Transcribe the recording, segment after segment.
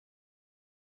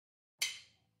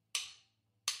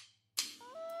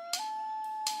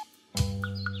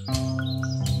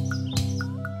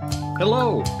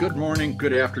Hello, good morning,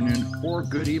 good afternoon, or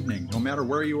good evening. No matter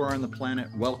where you are on the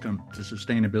planet, welcome to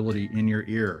Sustainability in Your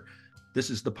Ear. This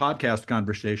is the podcast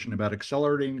conversation about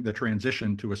accelerating the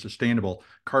transition to a sustainable,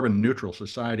 carbon neutral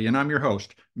society. And I'm your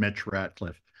host, Mitch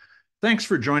Ratcliffe. Thanks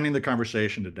for joining the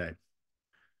conversation today.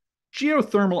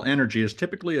 Geothermal energy is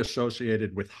typically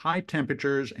associated with high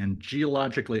temperatures and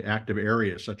geologically active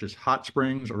areas such as hot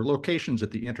springs or locations at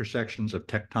the intersections of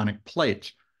tectonic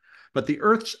plates. But the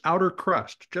Earth's outer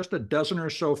crust, just a dozen or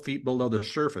so feet below the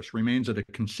surface, remains at a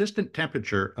consistent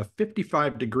temperature of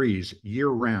 55 degrees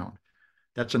year-round.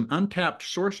 That's an untapped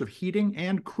source of heating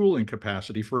and cooling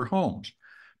capacity for homes.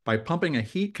 By pumping a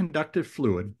heat-conductive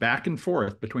fluid back and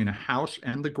forth between a house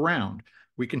and the ground,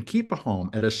 we can keep a home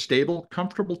at a stable,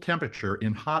 comfortable temperature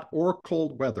in hot or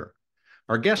cold weather.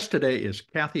 Our guest today is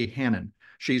Kathy-Hannun.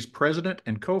 She's president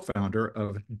and co-founder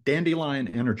of Dandelion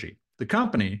Energy. The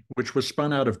company, which was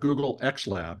spun out of Google X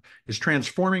Lab, is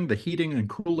transforming the heating and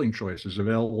cooling choices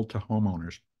available to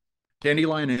homeowners.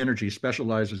 Dandelion Energy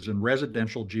specializes in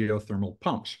residential geothermal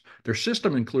pumps. Their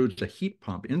system includes a heat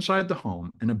pump inside the home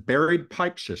and a buried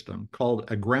pipe system called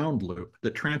a ground loop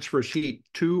that transfers heat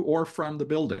to or from the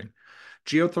building.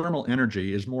 Geothermal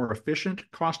energy is more efficient,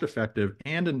 cost-effective,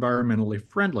 and environmentally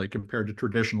friendly compared to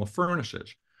traditional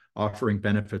furnaces, offering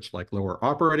benefits like lower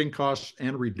operating costs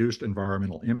and reduced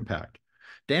environmental impact.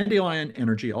 Dandelion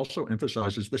Energy also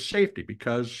emphasizes the safety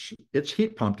because its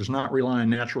heat pump does not rely on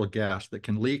natural gas that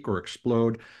can leak or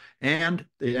explode, and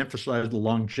they emphasize the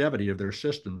longevity of their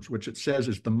systems, which it says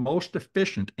is the most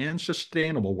efficient and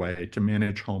sustainable way to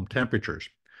manage home temperatures.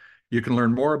 You can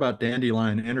learn more about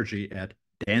Dandelion Energy at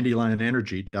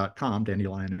dandelionenergy.com.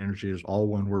 Dandelion Energy is all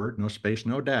one word, no space,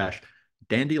 no dash.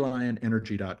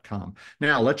 dandelionenergy.com.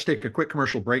 Now, let's take a quick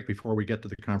commercial break before we get to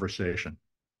the conversation.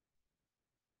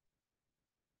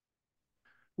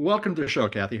 Welcome to the show,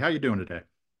 Kathy. How are you doing today?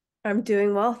 I'm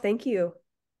doing well, thank you.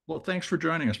 Well, thanks for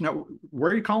joining us. Now,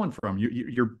 where are you calling from?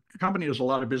 Your company does a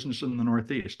lot of business in the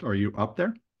Northeast. Are you up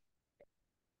there?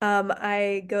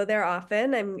 I go there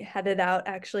often. I'm headed out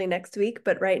actually next week,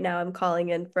 but right now I'm calling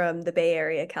in from the Bay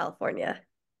Area, California.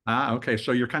 Ah, okay.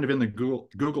 So you're kind of in the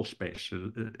Google space,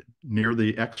 near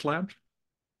the X Labs?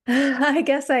 I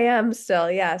guess I am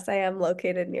still. Yes, I am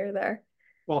located near there.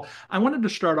 Well, I wanted to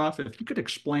start off if you could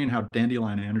explain how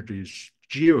Dandelion Energy's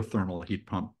geothermal heat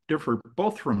pump differ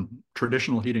both from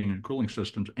traditional heating and cooling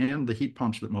systems and the heat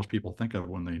pumps that most people think of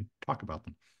when they talk about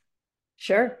them.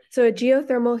 Sure. So a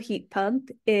geothermal heat pump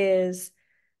is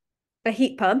a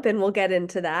heat pump, and we'll get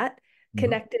into that, Mhm.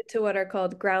 connected to what are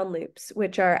called ground loops,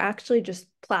 which are actually just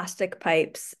plastic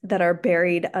pipes that are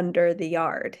buried under the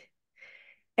yard.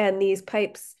 And these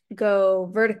pipes go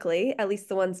vertically, at least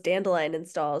the ones Dandelion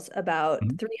installs, about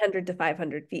Mhm. 300 to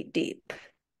 500 feet deep.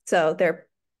 So they're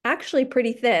actually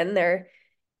pretty thin. They're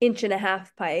inch and a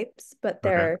half pipes, but Okay.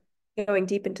 they're going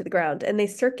deep into the ground and they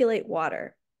circulate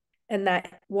water. And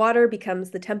that water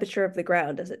becomes the temperature of the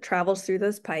ground as it travels through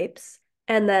those pipes.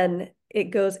 And then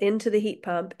it goes into the heat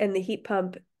pump, and the heat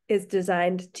pump is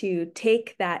designed to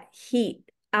take that heat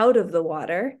out of the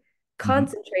water, Mhm.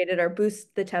 concentrate it or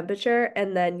boost the temperature,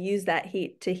 and then use that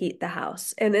heat to heat the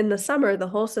house. And in the summer, the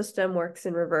whole system works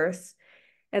in reverse.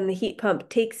 And the heat pump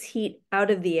takes heat out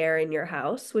of the air in your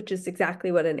house, which is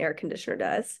exactly what an air conditioner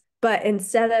does. But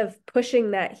instead of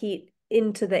pushing that heat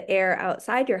into the air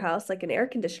outside your house like an air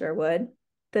conditioner would,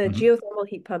 the Mhm. geothermal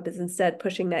heat pump is instead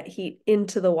pushing that heat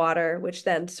into the water, which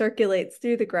then circulates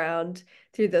through the ground,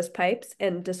 through those pipes,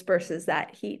 and disperses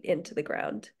that heat into the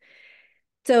ground.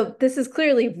 So this is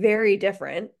clearly very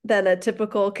different than a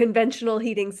typical conventional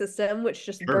heating system, which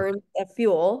just Sure. burns a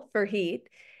fuel for heat.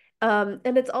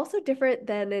 And it's also different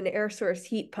than an air source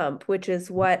heat pump, which is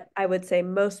what I would say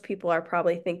most people are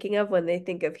probably thinking of when they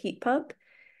think of heat pump.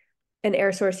 An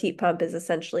air source heat pump is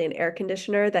essentially an air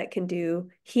conditioner that can do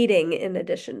heating in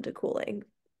addition to cooling.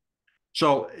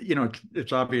 So,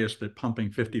 it's obvious that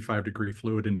pumping 55-degree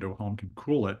fluid into a home can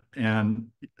cool it.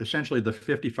 And essentially, the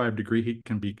 55-degree heat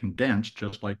can be condensed,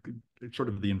 just like it's sort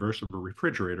of the inverse of a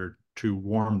refrigerator, to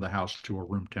warm the house to a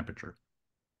room temperature.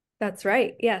 That's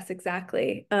right. Yes,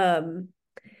 exactly.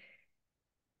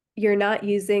 You're not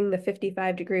using the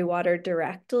 55-degree water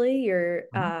directly. You're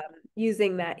Mhm.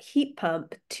 using that heat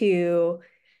pump to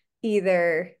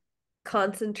either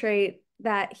concentrate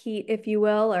that heat, if you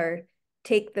will, or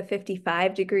take the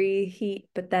 55-degree heat,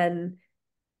 but then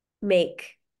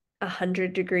make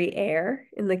 100-degree air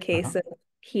in the Uh-huh. case of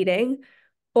heating.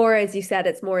 Or, as you said,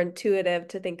 it's more intuitive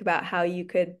to think about how you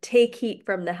could take heat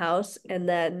from the house and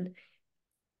then,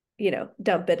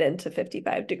 dump it into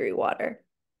 55-degree water.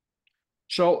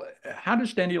 So, how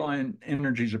does Dandelion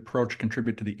Energy's approach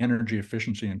contribute to the energy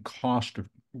efficiency and cost of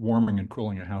warming and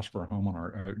cooling a house for a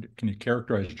homeowner? Can you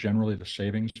characterize generally the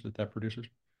savings that that produces?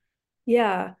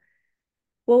 Yeah.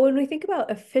 Well, when we think about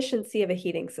efficiency of a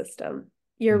heating system,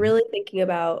 you're Mhm. really thinking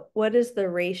about what is the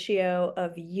ratio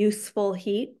of useful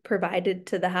heat provided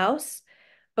to the house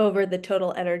over the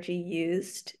total energy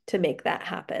used to make that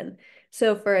happen.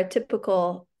 So for a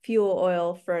typical fuel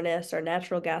oil furnace or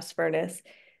natural gas furnace,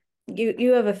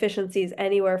 you have efficiencies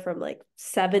anywhere from like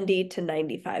 70 to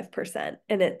 95%.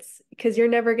 And it's because you're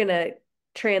never going to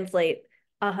translate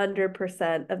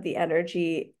 100% of the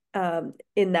energy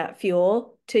in that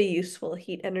fuel to useful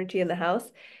heat energy in the house.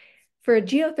 For a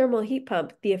geothermal heat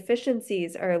pump, the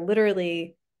efficiencies are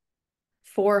literally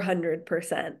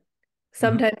 400%, Mhm.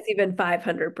 sometimes even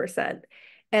 500%.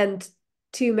 And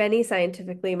to many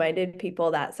scientifically minded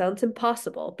people, that sounds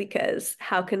impossible because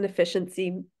how can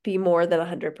efficiency be more than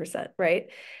 100%, right?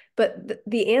 But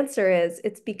the answer is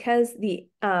it's because the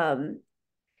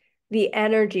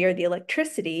energy or the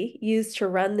electricity used to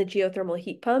run the geothermal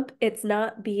heat pump, it's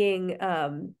not being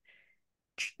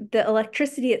the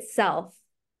electricity itself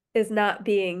is not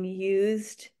being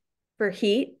used for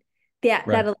heat. That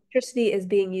Right. electricity is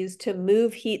being used to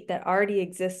move heat that already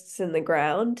exists in the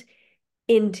ground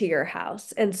into your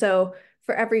house. And so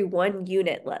for every 1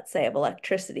 unit, let's say, of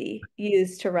electricity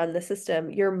used to run the system,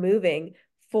 you're moving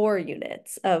 4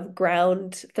 units of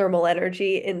ground thermal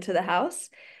energy into the house.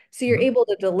 So you're Mhm. able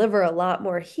to deliver a lot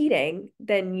more heating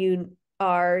than you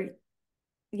are,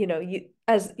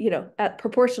 at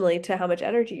proportionally to how much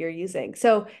energy you're using.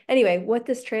 So anyway, what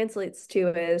this translates to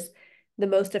is the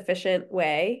most efficient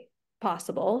way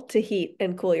possible to heat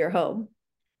and cool your home,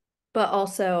 but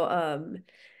also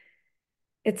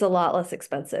it's a lot less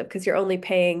expensive because you're only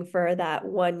paying for that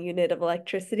 1 unit of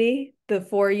electricity. The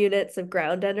 4 units of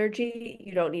ground energy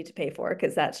you don't need to pay for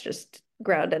because that's just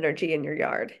ground energy in your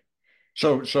yard.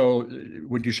 So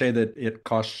would you say that it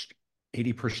costs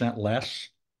 80% less,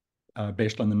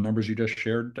 based on the numbers you just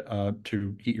shared,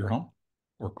 to heat your home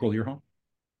or cool your home?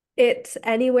 It's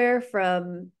anywhere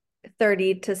from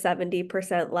 30 to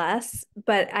 70% less,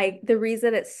 but the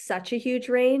reason it's such a huge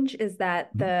range is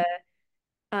that Mhm.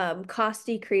 the cost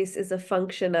decrease is a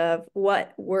function of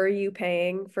what were you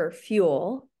paying for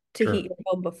fuel to heat Sure. your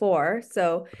home before.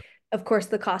 So, of course,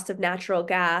 the cost of natural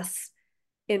gas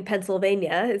in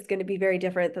Pennsylvania is going to be very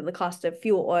different than the cost of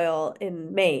fuel oil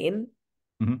in Maine.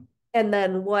 Mhm. And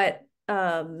then what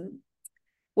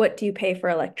do you pay for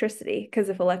electricity? Because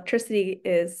if electricity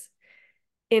is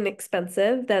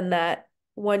inexpensive, then that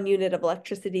 1 unit of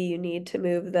electricity you need to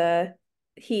move the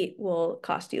heat will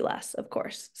cost you less, of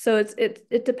course. So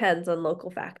it depends on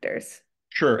local factors.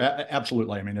 Sure,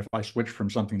 absolutely. I mean, if I switch from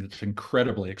something that's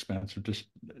incredibly expensive, just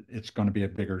it's going to be a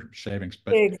bigger savings.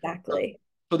 But Exactly.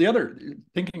 so the other,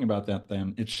 thinking about that,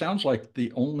 then it sounds like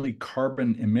the only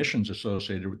carbon emissions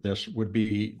associated with this would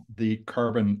be the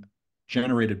carbon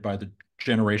generated by the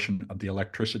generation of the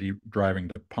electricity driving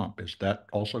the pump. Is that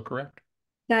also correct?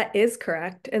 That is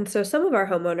correct. And so some of our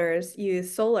homeowners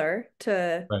use solar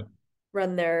to Right.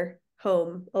 run their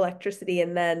home electricity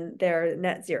and then they're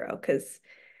net zero because,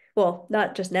 well,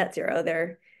 not just net zero,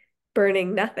 they're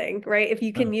burning nothing, right? If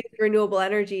you can Right. use renewable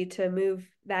energy to move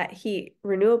that heat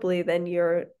renewably, then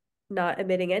you're not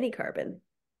emitting any carbon.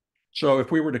 So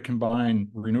if we were to combine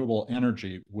renewable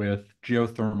energy with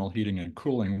geothermal heating and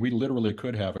cooling, we literally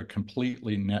could have a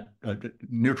completely net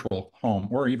neutral home,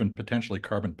 or even potentially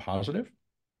carbon positive.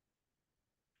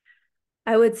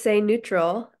 I would say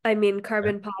neutral. I mean, Okay.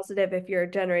 carbon positive if you're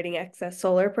generating excess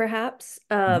solar, perhaps.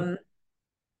 Mhm.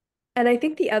 And I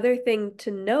think the other thing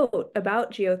to note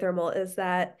about geothermal is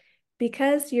that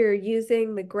because you're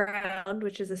using the ground,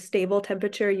 which is a stable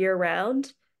temperature year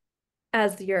round,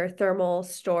 as your thermal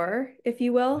store, if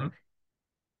you will, Mhm.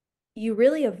 you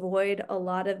really avoid a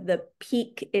lot of the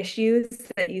peak issues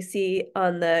that you see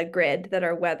on the grid that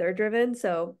are weather driven.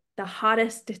 So the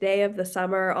hottest day of the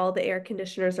summer, all the air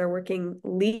conditioners are working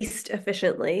least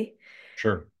efficiently.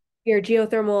 Sure. Your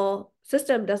geothermal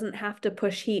system doesn't have to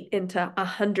push heat into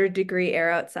 100-degree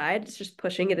air outside. It's just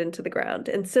pushing it into the ground.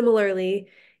 And similarly,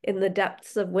 in the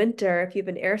depths of winter, if you have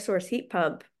an air source heat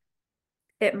pump,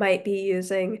 it might be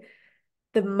using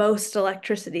the most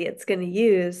electricity it's going to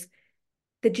use.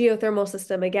 The geothermal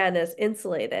system, again, is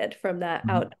insulated from that Mhm.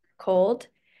 out cold.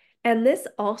 And this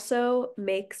also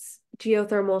makes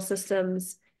geothermal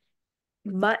systems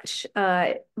much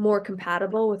more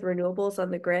compatible with renewables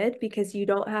on the grid because you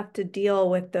don't have to deal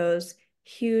with those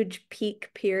huge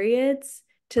peak periods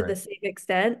to the Right. same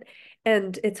extent.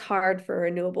 And it's hard for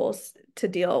renewables to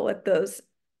deal with those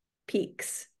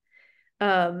peaks.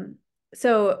 Um,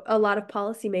 So a lot of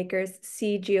policymakers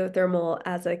see geothermal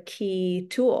as a key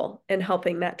tool in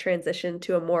helping that transition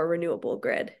to a more renewable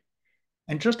grid.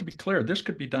 And just to be clear, this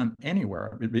could be done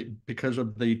anywhere because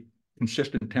of the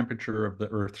consistent temperature of the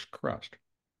Earth's crust.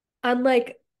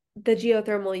 Unlike the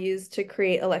geothermal used to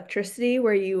create electricity,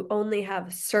 where you only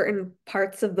have certain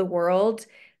parts of the world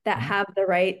that Mhm. have the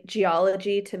right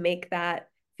geology to make that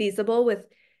feasible, with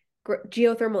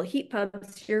geothermal heat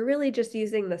pumps, you're really just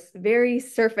using this very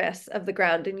surface of the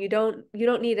ground, and you don't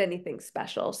need anything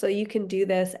special. So you can do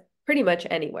this pretty much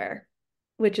anywhere,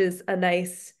 which is a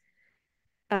nice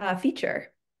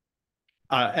feature.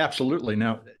 Absolutely.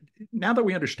 Now that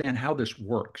we understand how this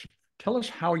works, tell us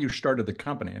how you started the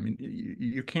company. I mean,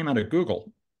 you came out of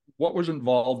Google. What was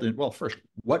involved in, well, first,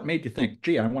 what made you think,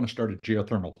 gee, I want to start a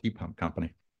geothermal heat pump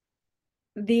company?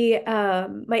 The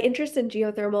My interest in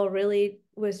geothermal really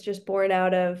was just born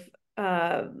out of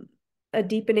a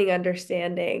deepening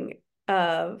understanding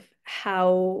of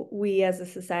how we as a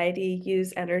society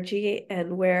use energy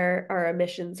and where our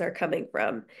emissions are coming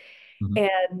from. Mhm.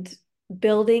 And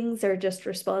buildings are just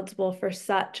responsible for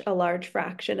such a large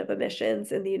fraction of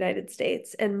emissions in the United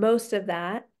States. And most of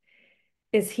that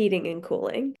is heating and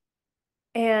cooling.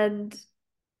 And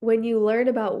when you learn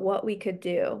about what we could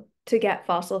do to get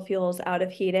fossil fuels out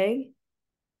of heating,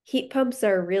 heat pumps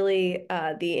are really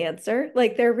the answer.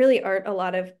 Like, there really aren't a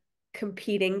lot of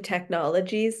competing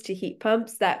technologies to heat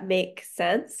pumps that make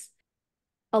sense.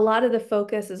 A lot of the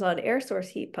focus is on air source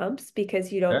heat pumps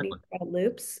because you don't need Exactly. ground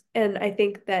loops. And I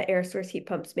think that air source heat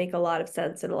pumps make a lot of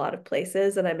sense in a lot of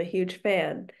places, and I'm a huge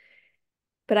fan.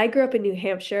 But I grew up in New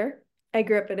Hampshire. I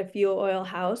grew up in a fuel oil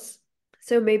house.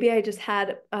 So maybe I just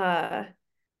had an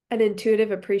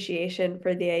intuitive appreciation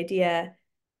for the idea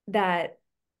that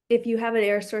if you have an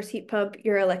air source heat pump,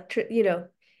 your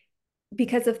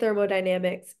because of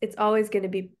thermodynamics, it's always going to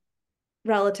be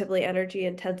relatively energy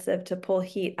intensive to pull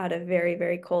heat out of very,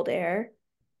 very cold air.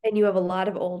 And you have a lot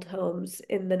of old homes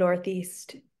in the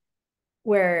Northeast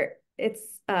where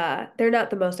they're not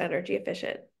the most energy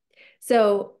efficient.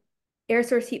 So air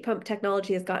source heat pump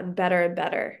technology has gotten better and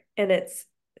better. And it's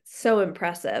so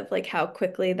impressive, like how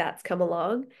quickly that's come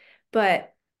along.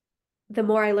 But the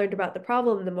more I learned about the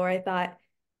problem, the more I thought,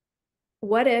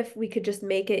 what if we could just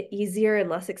make it easier and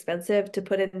less expensive to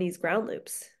put in these ground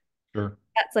loops? Sure.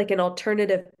 That's like an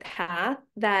alternative path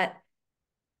that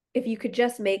if you could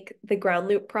just make the ground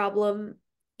loop problem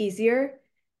easier,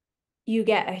 you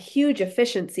get a huge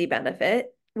efficiency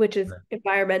benefit, which is Right.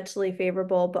 environmentally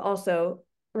favorable, but also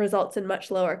results in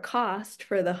much lower cost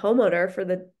for the homeowner for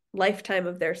the lifetime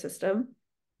of their system.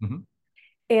 Mhm.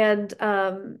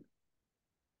 And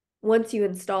once you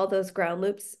install those ground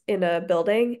loops in a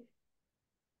building,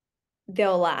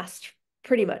 they'll last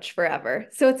pretty much forever.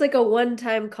 So it's like a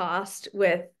one-time cost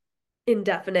with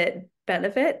indefinite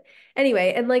benefit.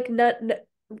 Anyway, and like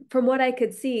from what I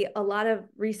could see, a lot of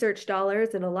research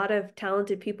dollars and a lot of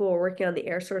talented people were working on the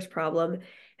air source problem,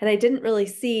 and I didn't really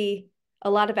see a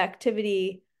lot of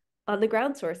activity on the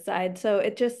ground source side. So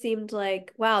it just seemed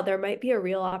like, wow, there might be a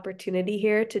real opportunity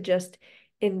here to just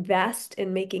invest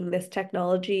in making this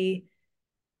technology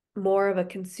more of a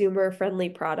consumer friendly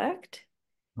product.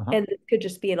 Uh-huh. And this could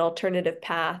just be an alternative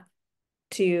path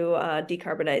to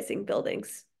decarbonizing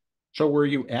buildings. So were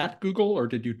you at Google or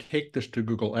did you take this to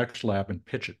Google X Lab and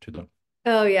pitch it to them?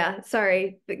 Oh, yeah.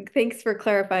 Sorry. Thanks for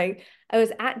clarifying. I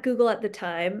was at Google at the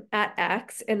time, at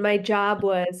X, and my job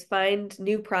was find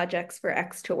new projects for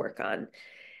X to work on.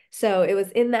 So it was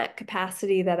in that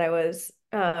capacity that I was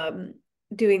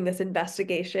doing this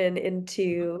investigation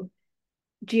into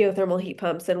geothermal heat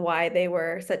pumps and why they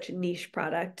were such a niche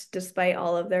product despite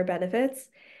all of their benefits.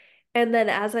 And then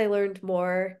as I learned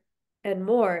more and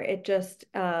more, it just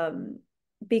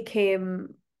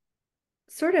became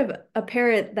sort of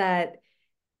apparent that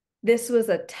this was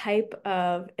a type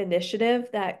of initiative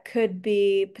that could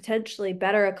be potentially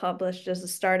better accomplished as a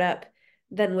startup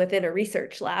than within a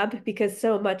research lab, because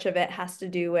so much of it has to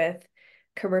do with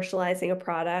commercializing a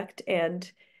product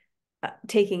and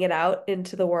taking it out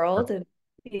into the world and,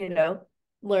 you know,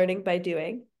 learning by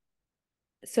doing.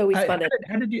 So we spun it.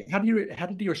 How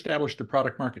did you establish the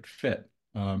product market fit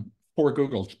for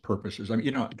Google's purposes? I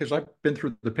mean, because I've been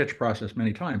through the pitch process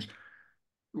many times.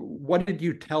 What did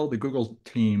you tell the Google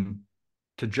team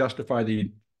to justify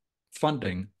the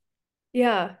funding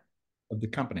Yeah. of the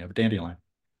company of Dandelion?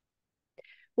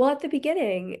 Well, at the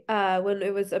beginning, when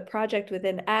it was a project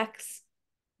within X,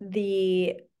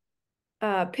 the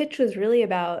pitch was really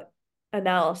about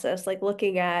analysis, like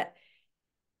looking at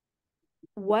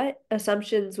what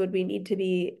assumptions would we need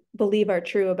to believe are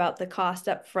true about the cost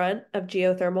up front of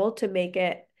geothermal to make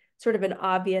it sort of an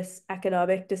obvious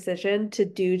economic decision to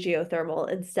do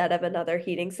geothermal instead of another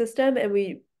heating system. And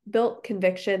we built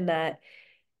conviction that,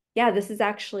 yeah, this is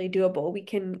actually doable.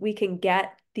 We can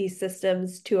get these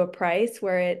systems to a price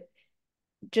where it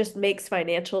just makes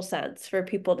financial sense for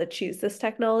people to choose this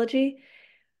technology.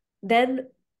 Then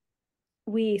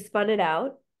we spun it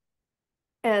out.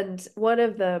 And one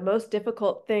of the most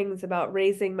difficult things about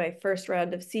raising my first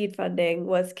round of seed funding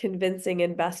was convincing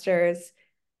investors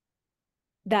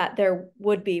that there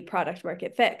would be product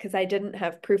market fit, because I didn't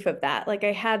have proof of that. Like,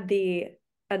 I had the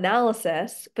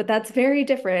analysis, but that's very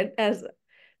different, as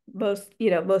most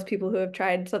people who have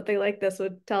tried something like this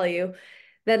would tell you,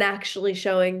 than actually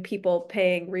showing people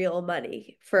paying real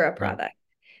money for a Right. product.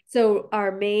 So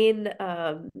our main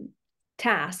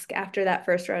task after that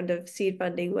first round of seed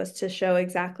funding was to show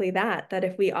exactly that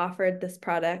if we offered this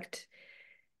product,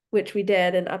 which we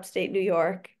did in upstate New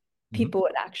York, Mhm. people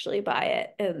would actually buy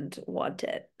it and want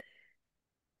it.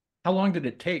 How long did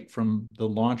it take from the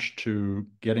launch to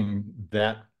getting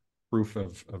that proof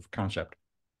of concept?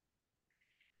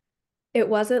 It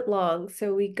wasn't long.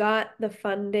 So we got the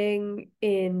funding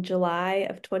in July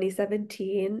of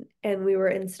 2017, and we were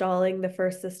installing the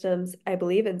first systems, I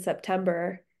believe, in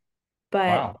September. But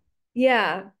Wow.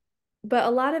 yeah, but a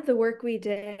lot of the work we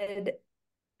did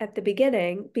at the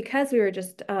beginning, because we were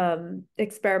just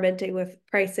experimenting with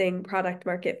pricing, product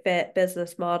market fit,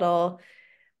 business model,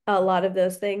 a lot of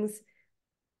those things,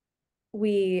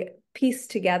 we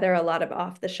pieced together a lot of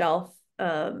off the shelf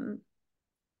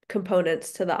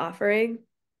components to the offering.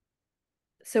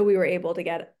 So we were able to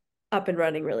get up and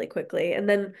running really quickly. And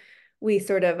then we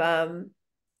sort of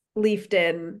leafed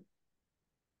in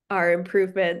our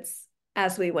improvements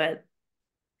as we went.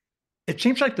 It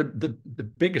seems like the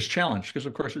biggest challenge, because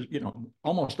of course,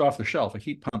 almost off the shelf, a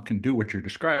heat pump can do what you're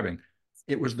describing.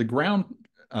 It was the ground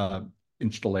uh,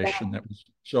 installation that was.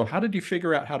 So, how did you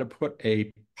figure out how to put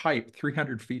a pipe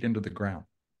 300 feet into the ground?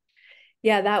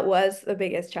 Yeah, that was the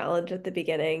biggest challenge at the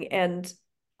beginning. And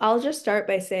I'll just start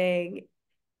by saying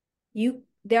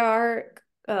there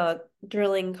are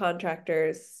drilling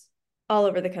contractors all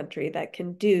over the country that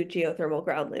can do geothermal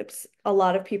ground loops. A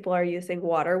lot of people are using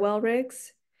water well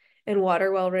rigs, and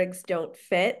water well rigs don't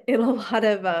fit in a lot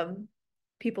of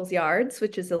people's yards,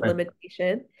 which is a Right.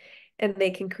 limitation, and they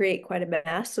can create quite a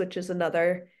mess, which is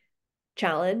another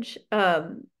challenge.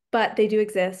 But they do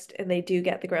exist, and they do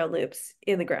get the ground loops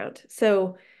in the ground.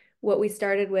 So what we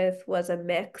started with was a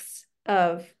mix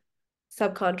of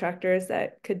subcontractors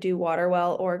that could do water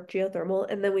well or geothermal.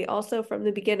 And then we also, from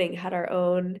the beginning, had our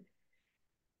own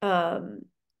um,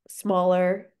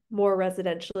 smaller, more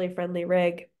residentially friendly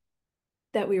rig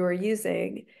that we were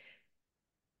using.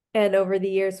 And over the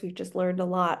years, we've just learned a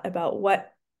lot about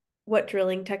what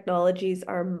drilling technologies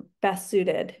are best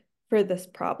suited for this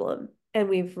problem. And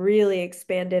we've really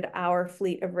expanded our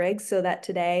fleet of rigs so that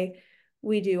today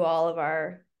we do all of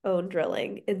our own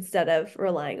drilling instead of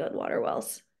relying on water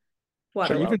wells. So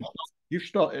Water you've wells. installed, you've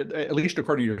installed, at least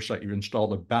according to your site, you've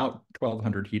installed about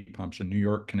 1,200 heat pumps in New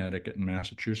York, Connecticut, and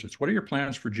Massachusetts. What are your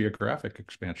plans for geographic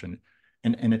expansion?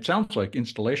 And it sounds like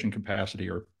installation capacity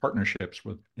or partnerships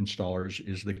with installers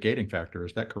is the gating factor.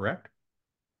 Is that correct?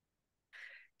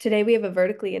 Today we have a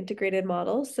vertically integrated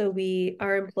model, so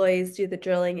our employees do the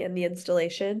drilling and the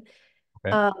installation.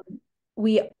 Okay. Um,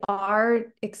 we are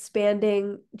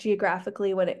expanding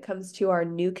geographically when it comes to our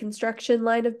new construction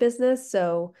line of business.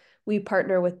 So we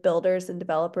partner with builders and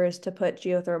developers to put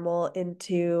geothermal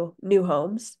into new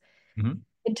homes. Mhm.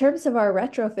 In terms of our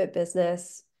retrofit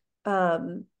business,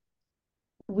 um,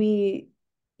 we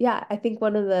yeah, I think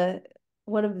one of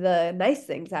the nice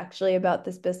things actually about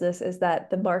this business is that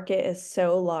the market is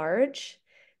so large.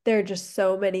 There are just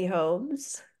so many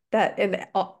homes and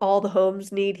all the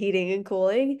homes need heating and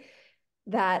cooling,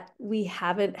 that we've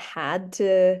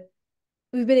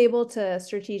been able to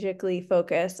strategically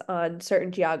focus on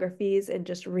certain geographies and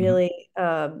just Mhm. really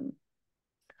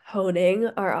honing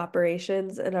our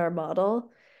operations and our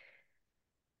model.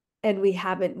 And we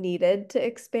haven't needed to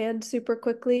expand super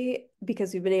quickly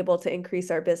because we've been able to increase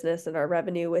our business and our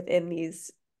revenue within these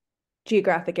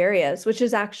geographic areas, which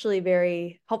is actually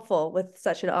very helpful with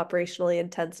such an operationally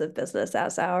intensive business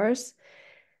as ours.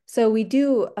 So we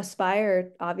do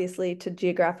aspire, obviously, to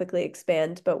geographically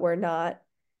expand, but we're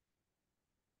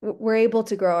able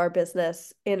to grow our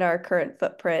business in our current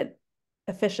footprint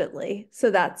efficiently. So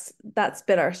that's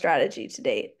been our strategy to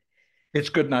date. It's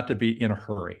good not to be in a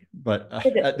hurry, but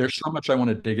It is. there's so much I want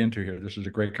to dig into here. This is a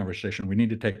great conversation. We need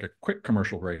to take a quick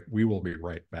commercial break. We will be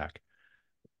right back.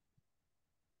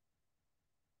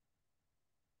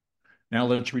 Now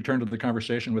let's return to the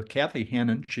conversation with Kathy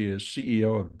Hannon. She is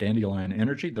CEO of Dandelion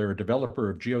Energy. They're a developer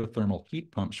of geothermal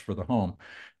heat pumps for the home.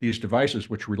 These devices,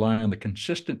 which rely on the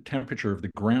consistent temperature of the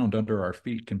ground under our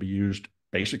feet, can be used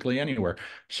basically anywhere.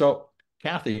 So,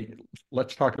 Kathy,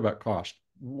 let's talk about cost.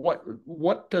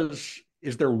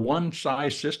 Is there one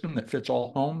size system that fits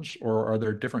all homes, or are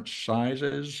there different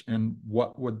sizes? And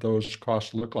what would those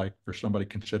costs look like for somebody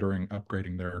considering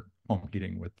upgrading their home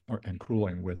heating and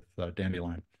cooling with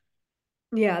Dandelion?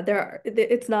 Yeah,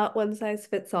 it's not one size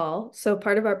fits all. So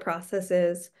part of our process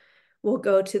is we'll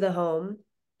go to the home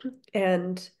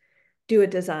and do a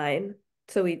design.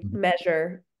 So we Mhm.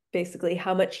 measure basically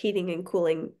how much heating and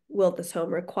cooling will this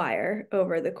home require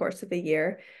over the course of a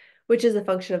year, which is a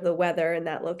function of the weather in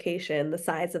that location, the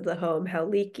size of the home, how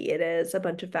leaky it is, a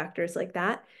bunch of factors like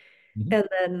that. Mhm. And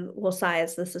then we'll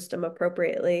size the system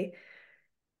appropriately.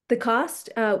 The cost,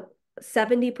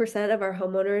 70% of our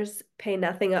homeowners pay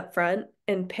nothing up front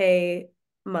and pay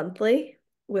monthly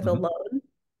with a Mhm. loan,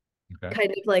 Okay.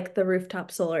 kind of like the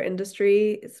rooftop solar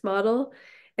industry's model,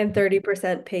 and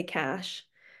 30% pay cash.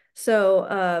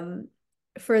 So,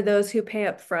 for those who pay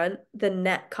up front, the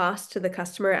net cost to the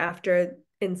customer after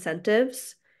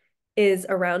incentives is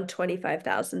around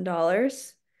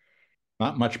 $25,000.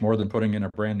 Not much more than putting in a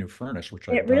brand new furnace, which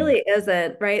I've It done. really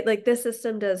isn't, right? Like this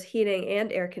system does heating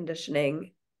and air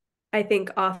conditioning. I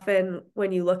think often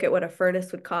when you look at what a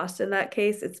furnace would cost in that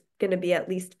case, it's going to be at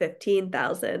least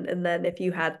 15,000. And then if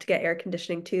you had to get air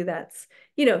conditioning too, that's,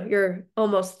 you're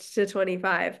almost to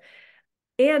 25.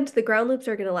 And the ground loops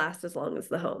are going to last as long as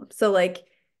the home. So like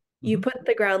you Mhm. put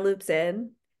the ground loops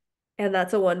in and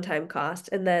that's a one-time cost.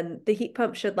 And then the heat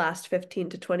pump should last 15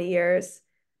 to 20 years.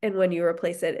 And when you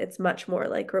replace it, it's much more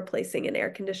like replacing an air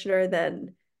conditioner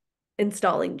than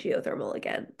installing geothermal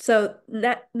again. So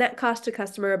net cost to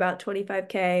customer about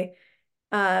 25K.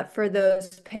 For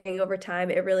those paying over time,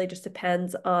 it really just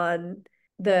depends on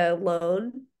the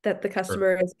loan that the Sure.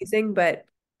 customer is using, but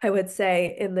I would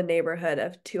say in the neighborhood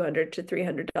of $200 to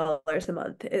 $300 a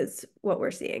month is what we're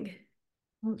seeing.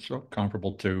 So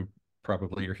comparable to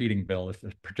probably your heating bill,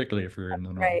 particularly if you're in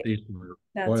the Right. Northeast where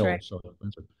That's oil right. is so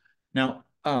expensive. Now,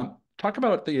 talk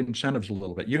about the incentives a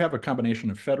little bit. You have a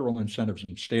combination of federal incentives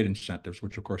and state incentives,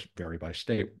 which of course vary by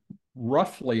state.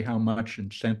 Roughly how much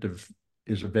incentive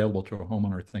is available to a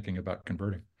homeowner thinking about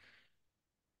converting?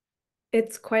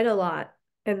 It's quite a lot,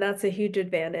 and that's a huge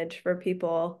advantage for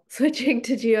people switching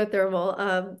to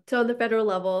geothermal. So on the federal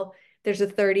level, there's a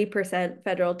 30%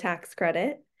 federal tax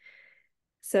credit.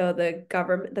 So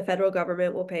the federal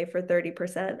government will pay for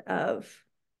 30% of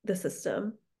the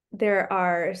system. There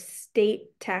are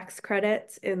state tax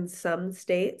credits in some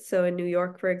states. So in New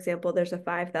York, for example, there's a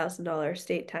 $5,000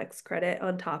 state tax credit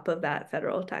on top of that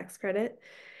federal tax credit.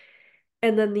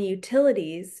 And then the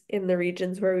utilities in the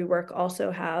regions where we work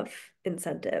also have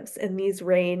incentives, and these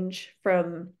range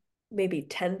from maybe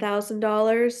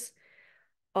 $10,000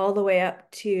 all the way up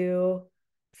to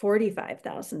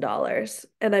 $45,000.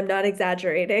 And I'm not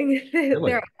exaggerating.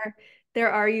 Really? There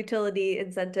are utility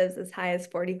incentives as high as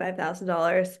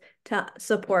 $45,000 to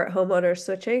support homeowners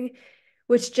switching,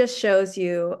 which just shows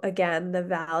you again the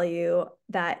value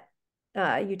that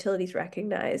utilities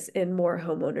recognize in more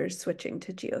homeowners switching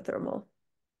to geothermal.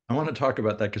 I want to talk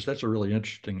about that because that's a really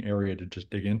interesting area to just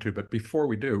dig into. But before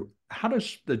we do, how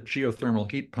does the geothermal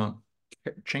heat pump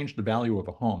change the value of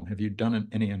a home? Have you done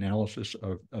any analysis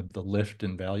of the lift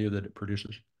in value that it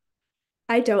produces?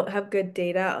 I don't have good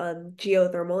data on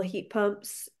geothermal heat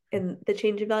pumps and the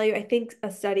change in value. I think a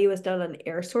study was done on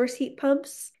air source heat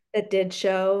pumps that did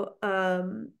show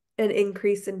an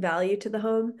increase in value to the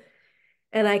home.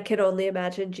 And I could only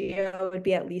imagine geo would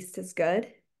be at least as good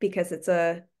because it's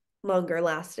a longer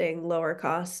lasting, lower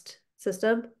cost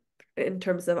system in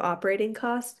terms of operating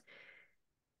cost.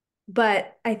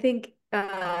 But I think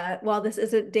while this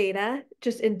isn't data,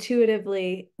 just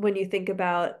intuitively, when you think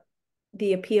about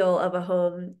the appeal of a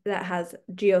home that has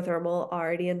geothermal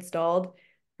already installed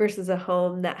versus a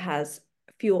home that has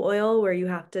fuel oil, where you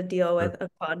have to deal with Sure.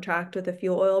 a contract with a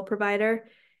fuel oil provider,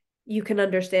 you can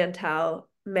understand how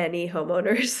many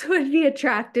homeowners would be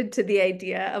attracted to the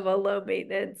idea of a low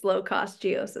maintenance, low cost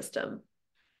geosystem.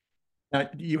 Now,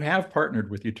 you have partnered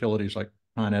with utilities like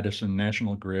Con Edison,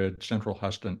 National Grid, Central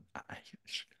Hudson,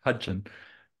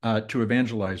 to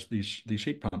evangelize these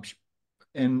heat pumps.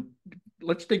 And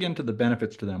let's dig into the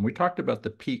benefits to them. We talked about the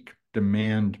peak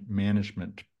demand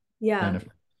management Yeah.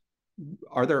 benefit.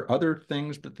 Are there other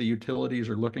things that the utilities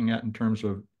are looking at in terms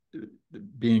of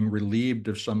being relieved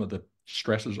of some of the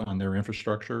stresses on their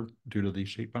infrastructure due to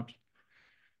these heat pumps?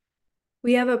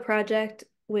 We have a project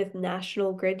with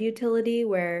National Grid Utility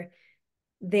where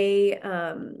they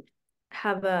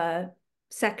have a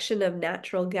section of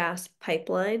natural gas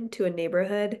pipeline to a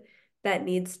neighborhood that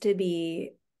needs to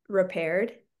be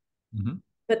repaired, Hmm.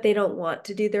 but they don't want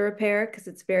to do the repair because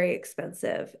it's very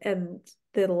expensive. And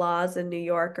the laws in New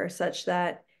York are such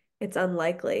that it's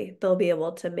unlikely they'll be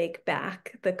able to make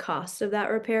back the cost of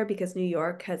that repair because New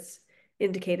York has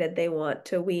indicated they want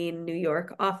to wean New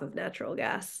York off of natural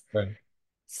gas. Right.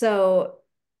 So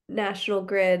National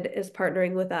Grid is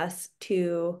partnering with us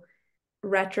to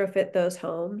retrofit those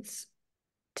homes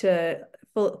to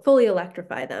fully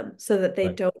electrify them so that they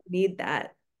Right. don't need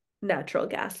that natural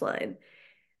gas line.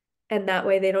 And that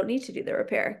way they don't need to do the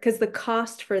repair because the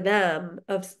cost for them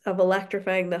of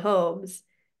electrifying the homes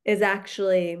is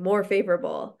actually more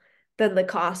favorable than the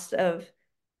cost of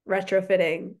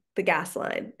retrofitting the gas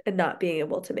line and not being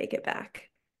able to make it back.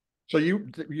 So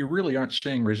you really aren't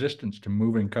seeing resistance to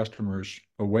moving customers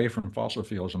away from fossil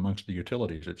fuels amongst the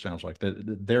utilities. It sounds like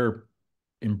they're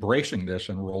embracing this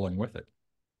and rolling with it.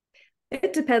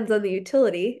 It depends on the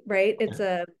utility, right? It's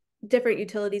Okay. a different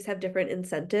utilities have different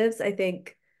incentives. I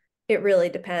think it really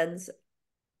depends.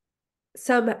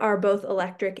 Some are both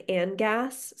electric and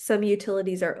gas. Some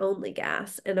utilities are only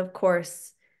gas. And of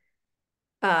course,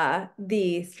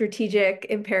 the strategic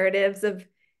imperatives of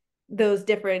those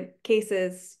different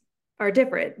cases are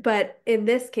different. But in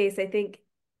this case, I think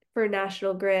for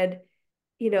National Grid,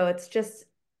 it's just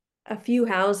a few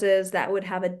houses that would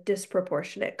have a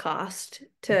disproportionate cost Mhm.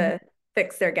 to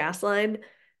fix their gas line.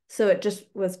 So it just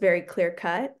was very clear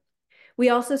cut. We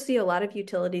also see a lot of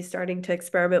utilities starting to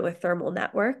experiment with thermal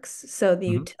networks. So the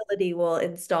Mhm. utility will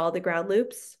install the ground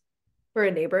loops for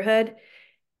a neighborhood.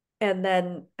 And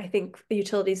then I think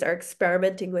utilities are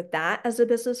experimenting with that as a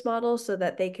business model so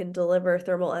that they can deliver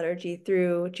thermal energy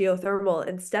through geothermal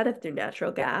instead of through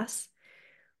natural gas,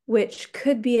 which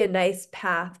could be a nice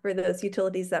path for those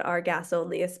utilities that are gas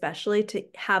only, especially to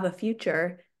have a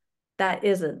future that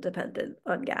isn't dependent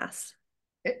on gas.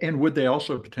 And would they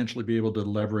also potentially be able to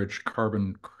leverage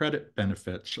carbon credit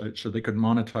benefits so they could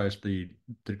monetize the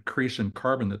decrease in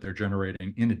carbon that they're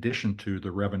generating in addition to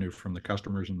the revenue from the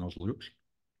customers in those loops?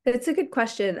 It's a good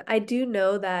question. I do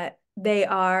know that they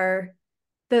are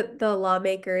the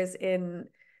lawmakers in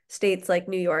states like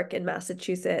New York and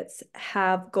Massachusetts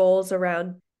have goals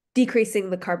around decreasing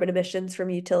the carbon emissions from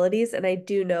utilities. And I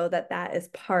do know that that is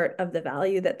part of the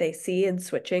value that they see in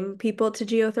switching people to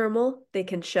geothermal. They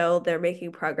can show they're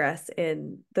making progress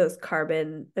in those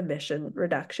carbon emission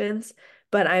reductions.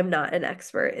 But I'm not an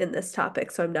expert in this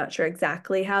topic, so I'm not sure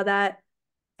exactly how that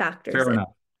factors Fair in. enough.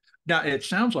 Now, it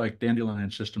sounds like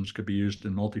dandelion systems could be used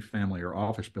in multifamily or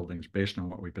office buildings based on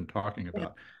what we've been talking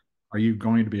about. Are you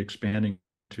going to be expanding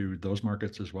to those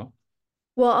markets as well?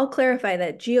 Well, I'll clarify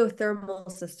that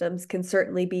geothermal systems can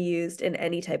certainly be used in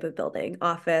any type of building,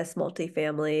 office,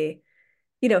 multifamily.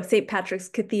 St. Patrick's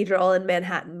Cathedral in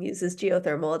Manhattan uses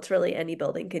geothermal. It's really any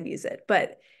building can use it.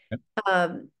 But Yep.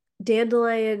 um,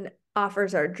 Dandelion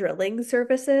offers our drilling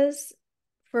services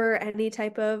for any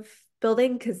type of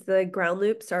building because the ground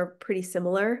loops are pretty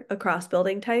similar across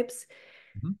building types.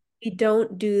 Mhm. We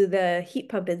don't do the heat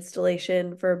pump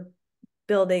installation for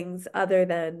buildings other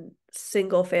than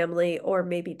single family or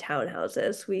maybe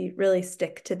townhouses. We really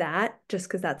stick to that just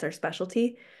because that's our specialty.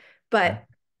 Okay. But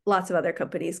lots of other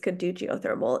companies could do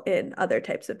geothermal in other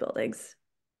types of buildings.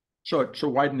 So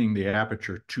widening the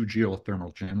aperture to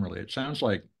geothermal generally, it sounds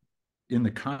like in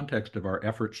the context of our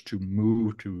efforts to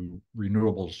move to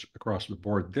renewables across the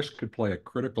board, this could play a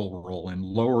critical role in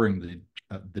lowering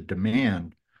the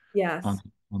demand on Yes.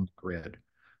 on the grid.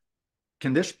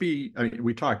 Can this be? I mean,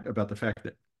 we talked about the fact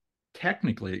that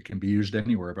technically it can be used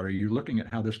anywhere, but are you looking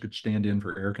at how this could stand in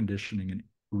for air conditioning in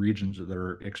regions that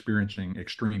are experiencing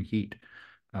extreme heat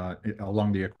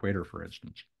along the equator, for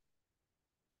instance?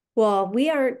 Well, we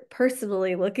aren't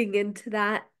personally looking into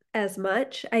that as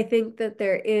much. I think that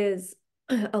there is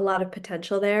a lot of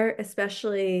potential there,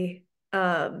 especially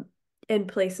in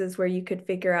places where you could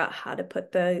figure out how to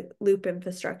put the loop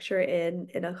infrastructure in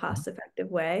a Mhm. cost-effective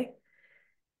way.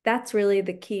 That's really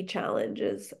the key challenge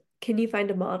is can you find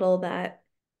a model that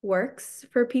works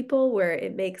for people where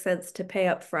it makes sense to pay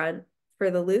up front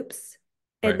for the loops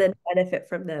and Right. then benefit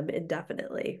from them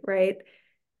indefinitely, right?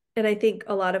 And I think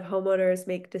a lot of homeowners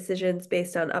make decisions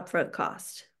based on upfront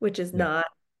cost, which is Yeah. not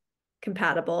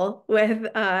compatible with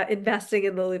investing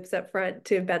in the loops up front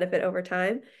to benefit over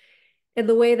time. And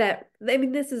the way that, I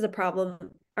mean, this is a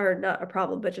problem, or not a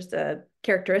problem, but just a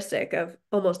characteristic of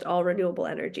almost all renewable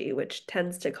energy, which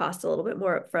tends to cost a little bit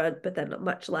more upfront, but then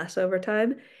much less over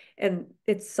time. And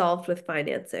it's solved with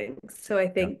financing. So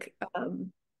Yeah.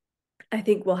 I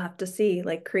think we'll have to see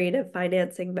like creative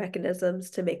financing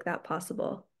mechanisms to make that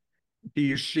possible. Do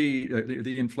you see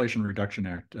the Inflation Reduction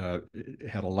Act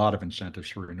had a lot of incentives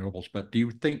for renewables, but do you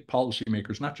think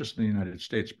policymakers, not just in the United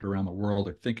States, but around the world,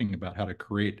 are thinking about how to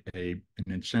create an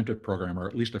incentive program or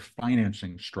at least a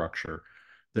financing structure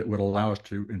that would allow us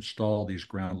to install these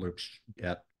ground loops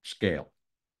at scale?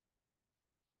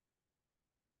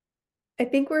 I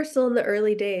think we're still in the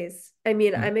early days. I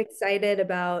mean, Mhm. I'm excited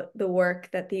about the work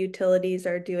that the utilities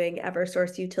are doing.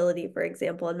 Eversource Utility, for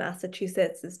example, in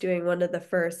Massachusetts, is doing one of the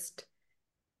first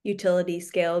utility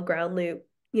scale ground loop,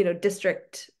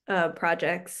 district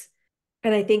projects.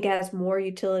 And I think as more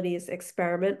utilities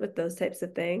experiment with those types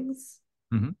of things,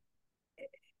 Mhm.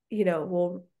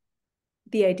 will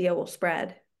the idea will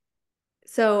spread.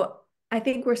 So I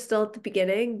think we're still at the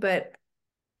beginning, but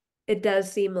it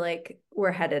does seem like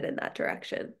we're headed in that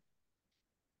direction.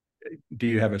 Do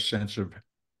you have a sense of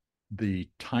the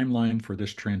timeline for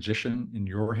this transition in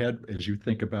your head as you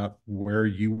think about where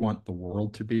you want the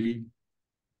world to be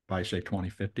by, say,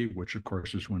 2050, which of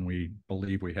course is when we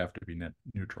believe we have to be net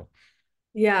neutral?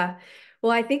 Yeah.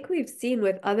 Well, I think we've seen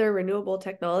with other renewable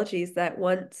technologies that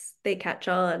once they catch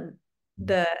on,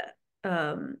 the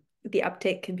the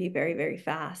uptake can be very, very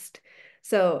fast.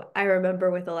 So I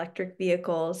remember with electric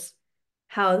vehicles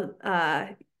how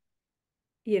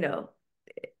you know,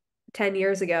 10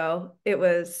 years ago it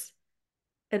was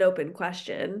an open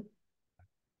question.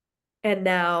 And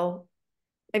now,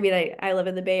 I mean, I live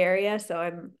in the Bay Area, so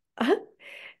I'm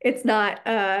it's not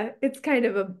it's kind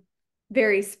of a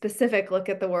very specific look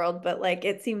at the world, but like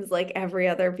it seems like every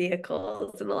other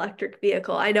vehicle is an electric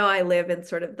vehicle. I know I live in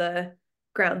sort of the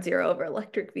ground zero over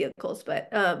electric vehicles, but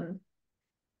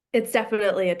it's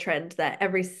definitely a trend that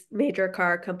every major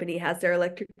car company has their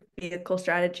electric vehicle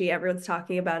strategy. Everyone's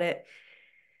talking about it.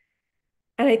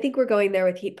 And I think we're going there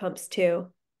with heat pumps too.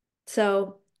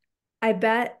 So I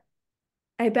bet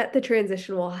I bet the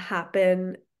transition will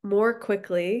happen more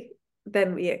quickly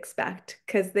than we expect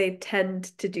because they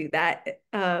tend to do that.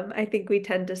 I think we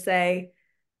tend to say,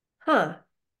 huh,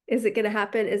 is it going to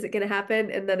happen? Is it going to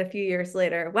happen? And then a few years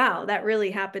later, wow, that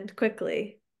really happened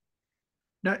quickly.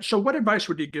 Now, so what advice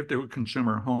would you give to a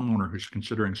consumer homeowner who's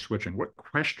considering switching? What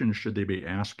questions should they be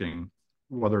asking,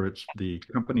 whether it's the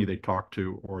company they talk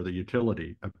to or the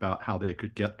utility, about how they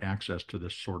could get access to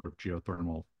this sort of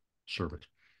geothermal service?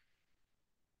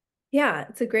 Yeah,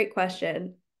 it's a great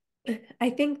question. I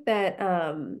think that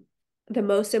the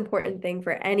most important thing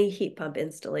for any heat pump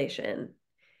installation,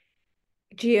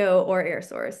 geo or air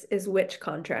source, is which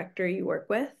contractor you work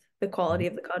with. The quality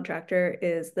of the contractor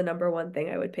is the number one thing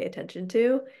I would pay attention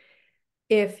to.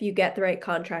 If you get the right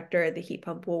contractor, the heat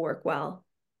pump will work well.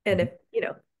 And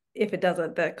Mhm. if it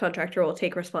doesn't, the contractor will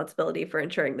take responsibility for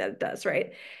ensuring that it does,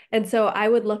 right? And so I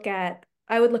would look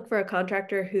for a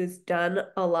contractor who's done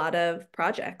a lot of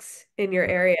projects in your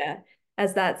area,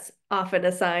 as that's often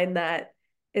a sign that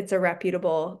it's a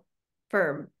reputable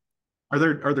firm. Are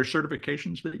there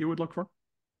certifications that you would look for?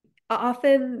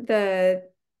 Often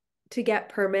to get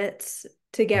permits,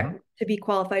 to Mhm. get to be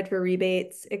qualified for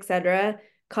rebates, etc.,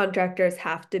 contractors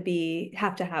have to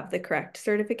have the correct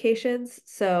certifications.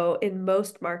 So in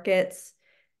most markets,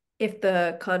 if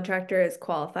the contractor is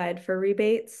qualified for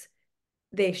rebates,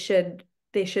 they should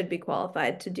they should be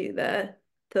qualified to do the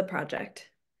project.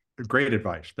 Great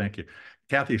advice. Thank you.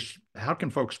 Kathy, how can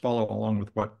folks follow along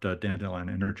with what Dandelion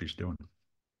Energy is doing?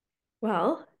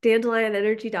 Well,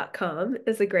 dandelionenergy.com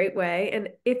is a great way. And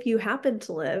if you happen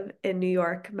to live in New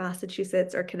York,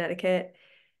 Massachusetts, or Connecticut,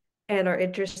 and are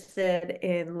interested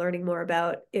in learning more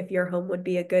about if your home would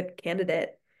be a good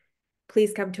candidate,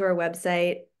 please come to our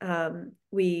website.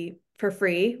 We, for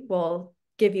free, will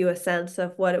give you a sense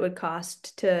of what it would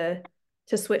cost to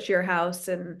switch your house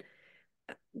and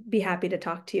be happy to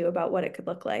talk to you about what it could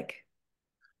look like.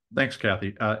 Thanks,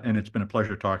 Kathy. And it's been a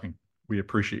pleasure talking. We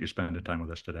appreciate you spending time with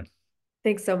us today.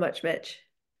 Thanks so much, Mitch.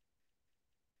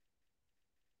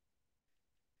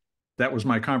 That was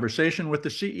my conversation with the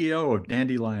CEO of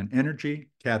Dandelion Energy,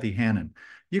 Kathy-Hannun.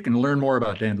 You can learn more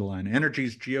about Dandelion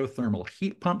Energy's geothermal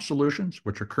heat pump solutions,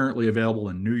 which are currently available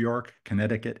in New York,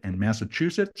 Connecticut, and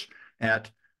Massachusetts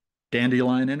at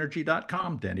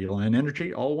dandelionenergy.com. Dandelion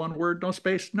Energy, all one word, no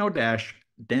space, no dash,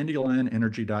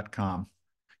 dandelionenergy.com.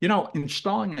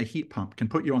 Installing a heat pump can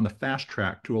put you on the fast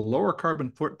track to a lower carbon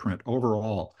footprint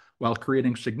overall while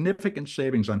creating significant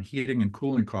savings on heating and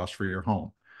cooling costs for your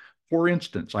home. For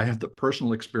instance, I have the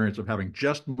personal experience of having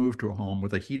just moved to a home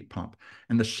with a heat pump,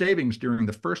 and the savings during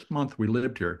the first month we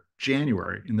lived here,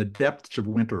 January, in the depths of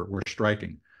winter, were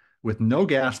striking. With no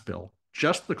gas bill,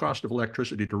 just the cost of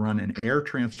electricity to run an air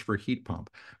transfer heat pump,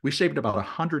 we saved about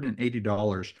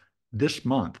 $180 this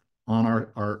month on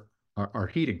our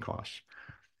heating costs.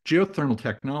 Geothermal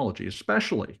technology,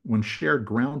 especially when shared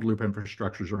ground loop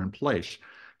infrastructures are in place,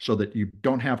 so that you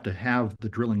don't have to have the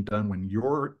drilling done when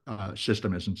your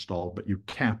system is installed, but you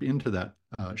tap into that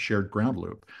shared ground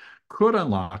loop, could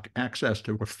unlock access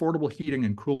to affordable heating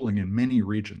and cooling in many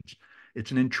regions.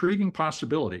 It's an intriguing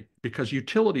possibility because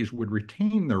utilities would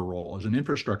retain their role as an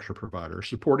infrastructure provider,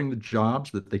 supporting the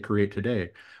jobs that they create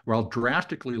today, while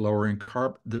drastically lowering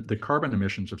the carbon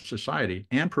emissions of society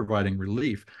and providing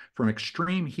relief from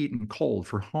extreme heat and cold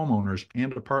for homeowners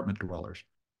and apartment dwellers.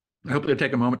 I hope you'll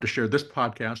take a moment to share this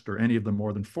podcast or any of the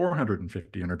more than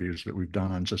 450 interviews that we've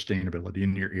done on sustainability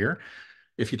in your ear.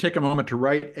 If you take a moment to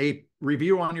write a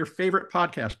review on your favorite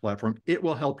podcast platform, it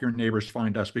will help your neighbors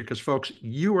find us because, folks,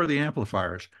 you are the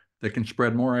amplifiers that can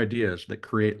spread more ideas that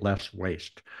create less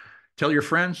waste. Tell your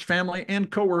friends, family,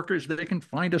 and coworkers that they can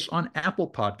find us on Apple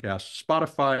Podcasts,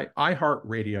 Spotify,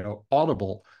 iHeartRadio,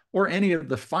 Audible, or any of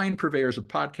the fine purveyors of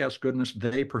podcast goodness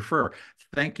they prefer.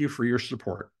 Thank you for your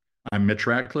support. I'm Mitch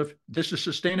Radcliffe. This is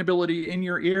Sustainability in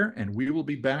Your Ear, and we will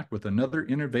be back with another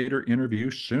innovator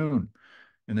interview soon.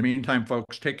 In the meantime,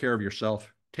 folks, take care of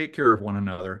yourself, take care of one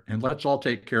another, and let's all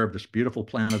take care of this beautiful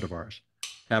planet of ours.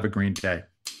 Have a green day.